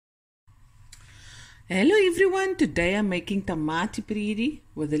Hello everyone, today I'm making tamati bredie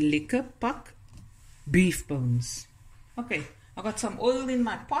with a lekker pak beef bones. Okay, I got some oil in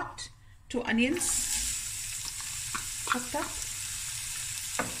my pot, 2 onions chopped up.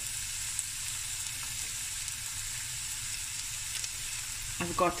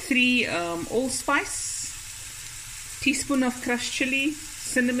 I've got 3 allspice, teaspoon of crushed chili,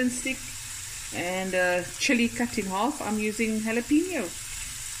 cinnamon stick, and chili cut in half. I'm using jalapeno.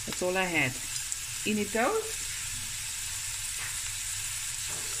 That's all I had. In it goes.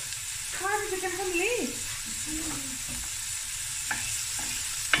 Come, we can come late.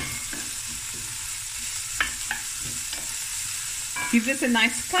 Give this a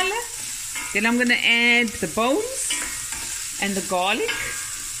nice color. Then I'm going to add the bones and the garlic.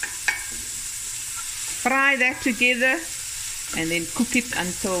 Fry that together and then cook it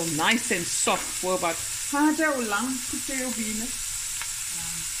until nice and soft for about how long cook your beans?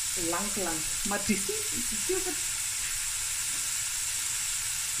 Lang. Maar dis nie wat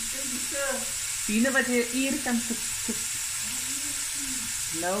beene wat jy hier kan cook.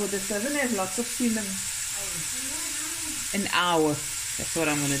 No, this doesn't have lots of seasoning. An hour. That's what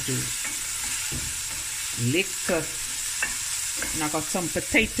I'm going to do. Lekker. And I got some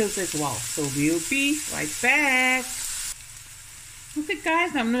potatoes as well. So we'll be right back. Okay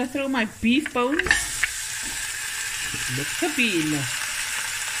guys, now I'm going to throw my beef bones. Lekker beene.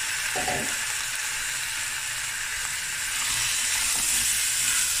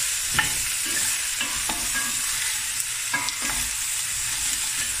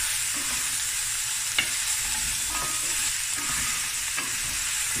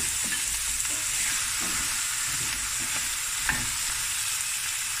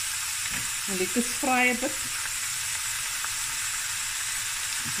 Let this fry a bit.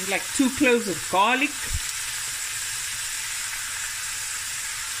 Like 2 cloves of garlic.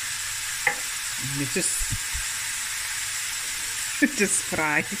 It's just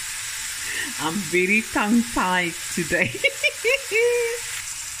fry. I'm very tongue-tied today.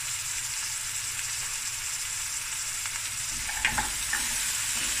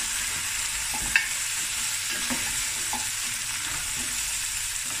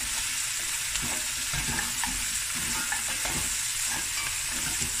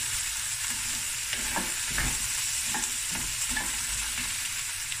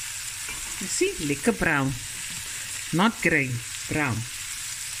 You see, lekker brown, not grey, brown.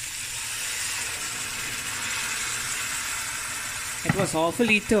 It was half a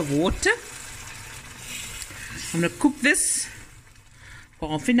liter of water. I'm going to cook this for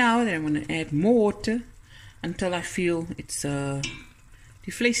half an hour. Then I'm going to add more water until I feel it's die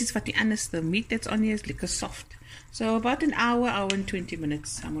vlees is wat die anders, the meat that's on here is lekker soft. So about an hour and 20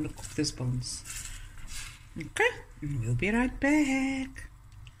 minutes I'm going to cook this bones. Okay, and we'll be right back.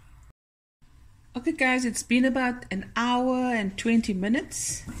 Okay guys, it's been about an hour and 20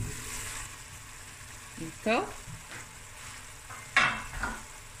 minutes. There you go.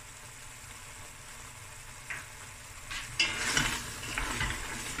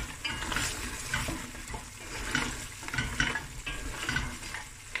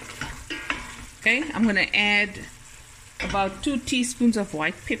 Okay, I'm going to add about 2 teaspoons of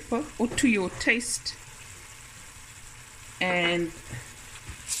white pepper, or to your taste, and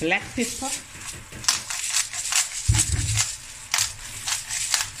black pepper.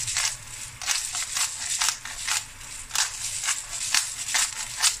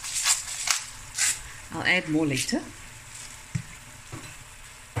 I'll add more later.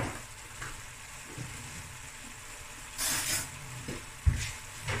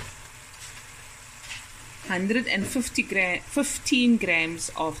 $15 grams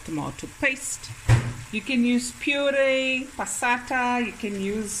of tomato paste. You can use puree, passata, you can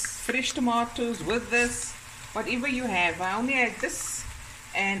use fresh tomatoes with this, whatever you have. I only had this,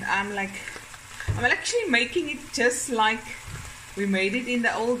 and I'm actually making it just like we made it in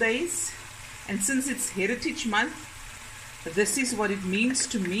the old days. And since it's Heritage Month, this is what it means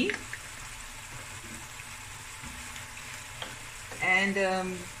to me. And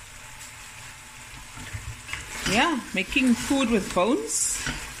yeah, making food with bones.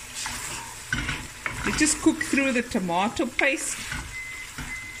 You just cook through the tomato paste.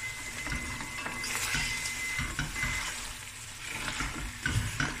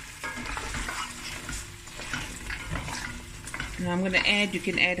 Now I'm going to add, you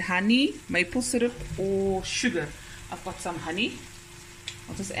can add honey, maple syrup, or sugar. I've got some honey.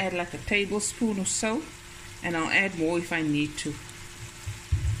 I'll just add like a tablespoon or so, and I'll add more if I need to.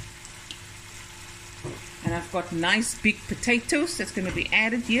 And I've got nice big potatoes that's going to be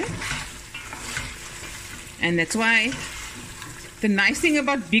added here. And that's why The nice thing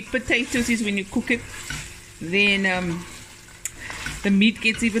about big potatoes is when you cook it, then the meat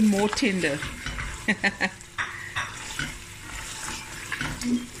gets even more tender.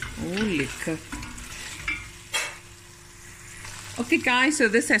 Oh, lekker. Okay guys, so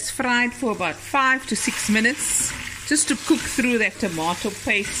this has fried for about 5 to 6 minutes, just to cook through that tomato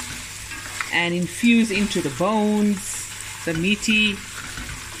paste and infuse into the bones, the meaty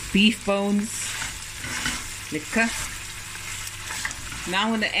beef bones. Lekker. Now I'm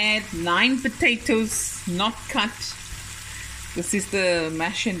going to add 9 potatoes, not cut. This is the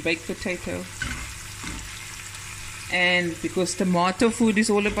mash and baked potato. And because tomato food is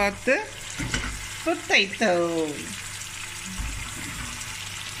all about the potato.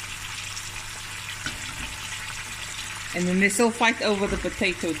 And then they still fight over the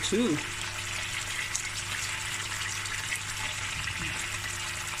potato too.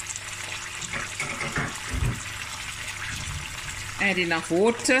 Add enough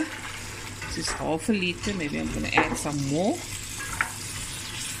water. This is half a liter. Maybe I'm going to add some more.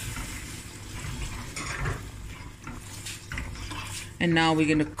 And now we're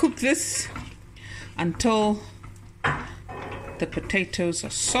going to cook this until the potatoes are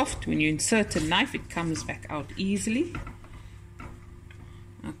soft. When you insert a knife, it comes back out easily.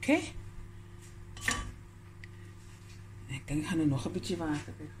 Okay. Ek dink gaan nog 'n bietjie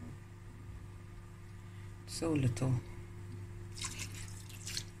water bygooi. So little.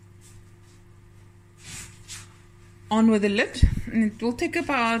 On with the lid, and it will take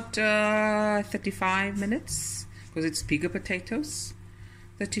about 35 minutes because it's bigger potatoes.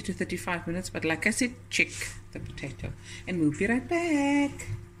 30 to 35 minutes, but like I said, check the potato and we'll be right back.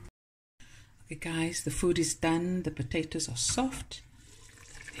 Okay guys, the food is done. The potatoes are soft.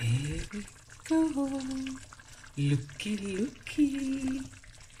 There we go. Looky, looky.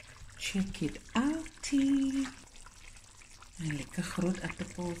 Check it out. En lekker groot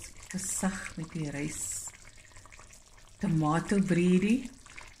aardappels, gesag met die rys. Tomato bredie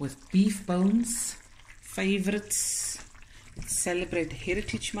with beef bones, favorites. Let's celebrate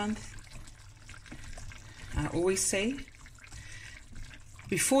Heritage Month. I always say,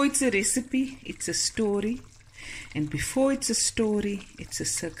 before it's a recipe, it's a story. And before it's a story, it's a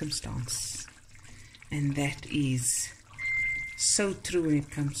circumstance. And that is so true when it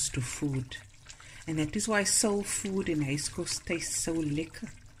comes to food. And that is why soul food and huiskos taste so lekker.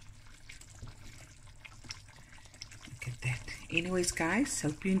 Look at that. Anyways guys,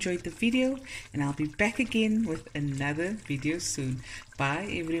 hope you enjoyed the video, and I'll be back again with another video soon. Bye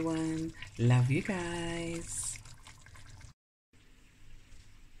everyone. Love you guys.